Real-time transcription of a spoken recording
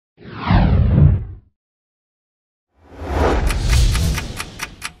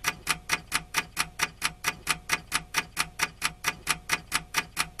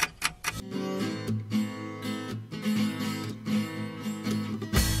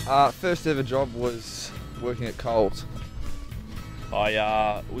First ever job was working at Coles.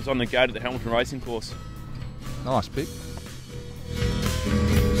 I was on the gate at the Hamilton racing course. Nice pick.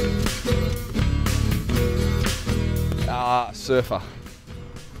 Surfer.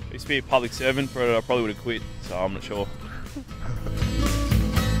 I used to be a public servant, but I probably would have quit, so I'm not sure.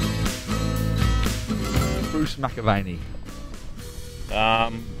 Bruce McAvaney.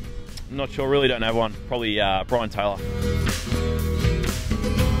 Not sure, really don't have one. Probably Brian Taylor.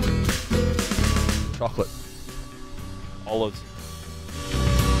 Chocolate. Olives.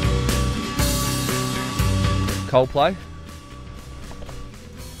 Coldplay.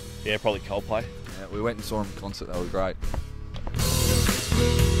 Yeah, probably Coldplay. Yeah, we went and saw them in concert, they were great.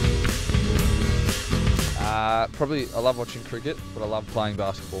 Probably, I love watching cricket, but I love playing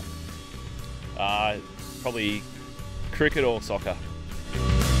basketball. Probably cricket or soccer.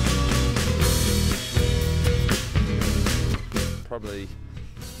 Probably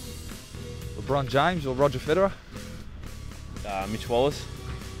LeBron James or Roger Federer. Mitch Wallis.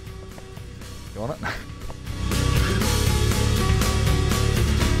 You want it?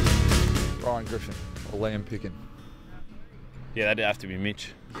 Ryan Griffin or Liam Picken. Yeah, that'd have to be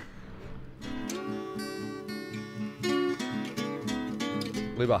Mitch.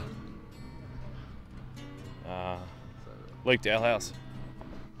 Libba. Luke Dalhouse.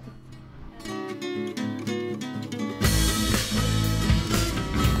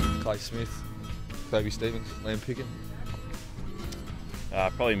 Clay Smith. Kobe Stevens. Liam Picken.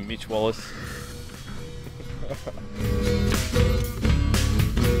 Probably Mitch Wallis.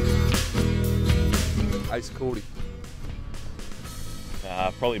 Ace Cordy.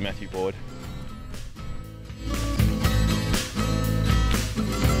 Probably Matthew Boyd.